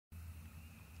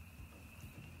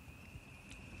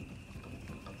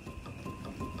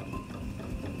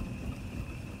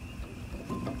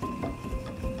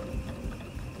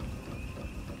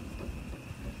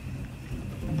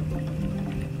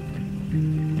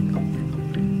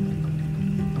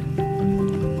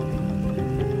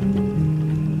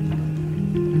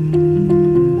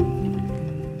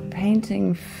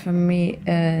for me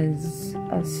is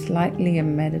a slightly a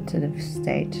meditative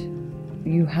state.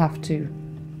 You have to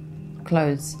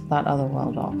close that other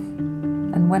world off.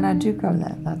 And when I do go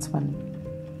there, that's when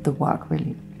the work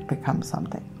really becomes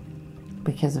something.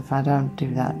 Because if I don't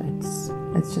do that,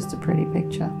 it's just a pretty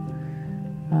picture.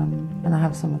 And I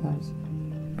have some of those,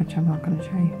 which I'm not going to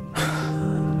show you.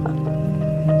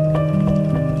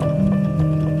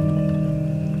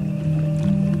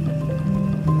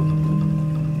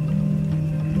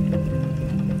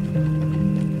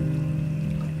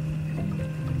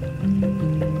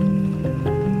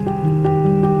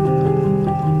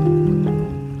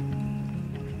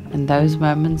 And those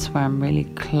moments where I'm really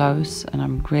close and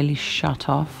I'm really shut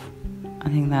off, I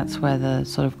think that's where the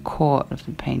sort of core of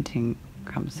the painting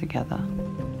comes together.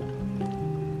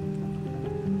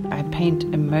 I paint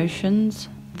emotions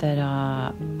that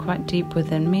are quite deep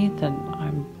within me that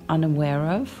I'm unaware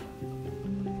of.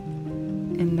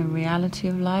 In the reality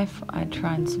of life, I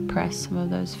try and suppress some of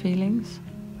those feelings,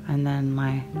 and then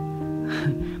my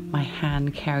my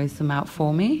hand carries them out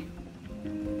for me.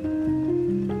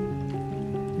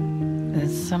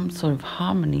 There's some sort of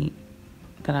harmony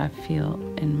that I feel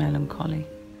in melancholy.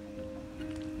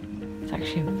 It's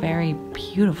actually a very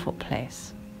beautiful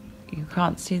place. You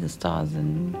can't see the stars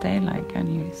in daylight,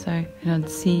 can you? So you don't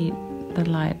see the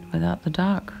light without the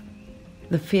dark.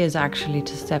 The fear is actually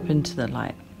to step into the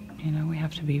light. You know, we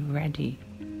have to be ready.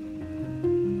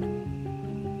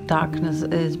 Darkness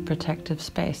is protective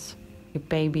space. Your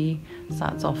baby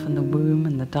starts off in the womb,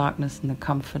 and the darkness and the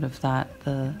comfort of that,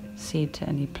 the seed to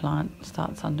any plant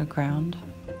starts underground.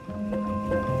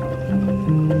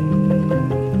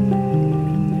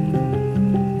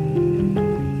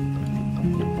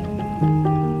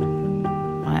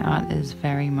 My art is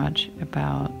very much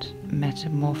about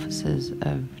metamorphosis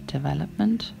of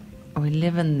development. We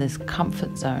live in this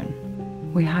comfort zone.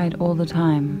 We hide all the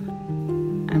time,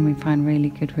 and we find really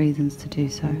good reasons to do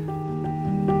so.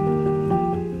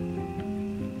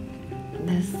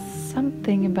 There's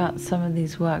something about some of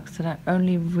these works that I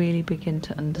only really begin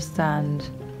to understand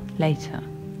later.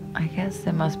 I guess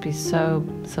they must be so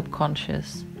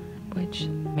subconscious, which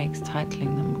makes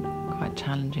titling them quite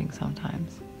challenging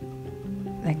sometimes.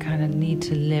 They kind of need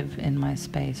to live in my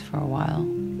space for a while,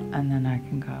 and then I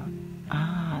can go,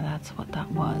 ah, that's what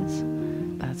that was.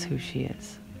 That's who she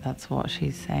is. That's what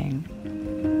she's saying.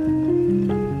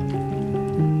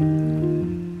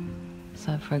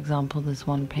 So, for example, this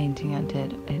one painting I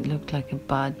did, it looked like a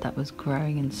bud that was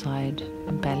growing inside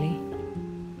a belly.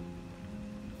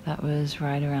 That was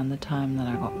right around the time that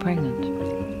I got pregnant.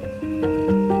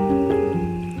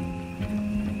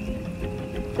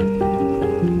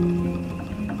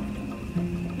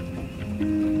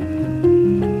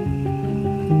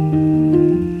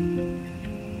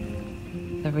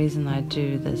 The reason I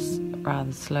do this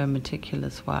rather slow,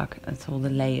 meticulous work is all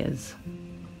the layers.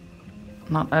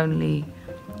 Not only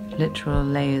literal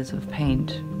layers of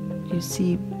paint, you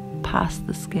see past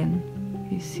the skin,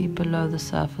 you see below the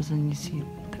surface, and you see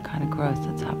the kind of growth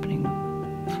that's happening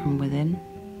from within.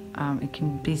 It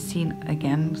can be seen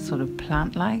again sort of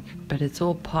plant-like, but it's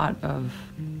all part of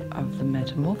the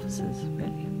metamorphosis,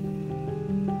 really.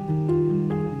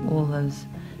 All those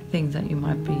things that you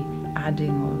might be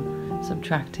adding or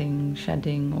subtracting,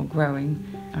 shedding or growing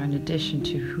are in addition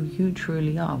to who you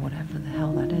truly are, whatever the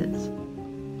hell that is.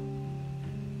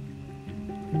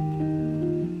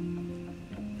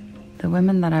 The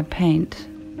women that I paint,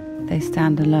 they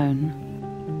stand alone.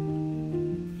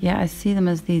 Yeah, I see them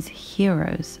as these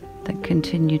heroes that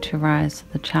continue to rise to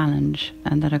the challenge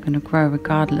and that are going to grow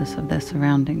regardless of their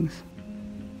surroundings.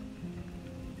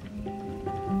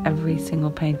 Every single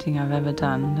painting I've ever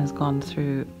done has gone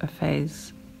through a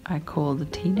phase I call the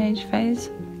teenage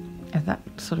phase. That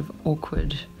sort of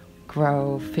awkward,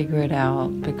 grow, figure it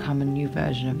out, become a new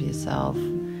version of yourself,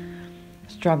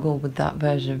 struggle with that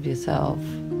version of yourself.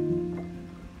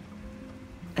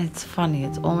 It's funny,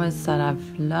 it's almost that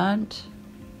I've learned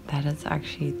that it's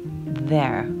actually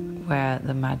there where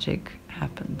the magic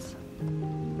happens.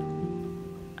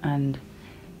 And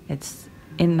it's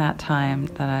in that time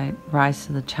that I rise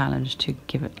to the challenge to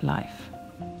give it life.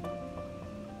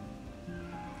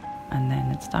 And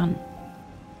then it's done.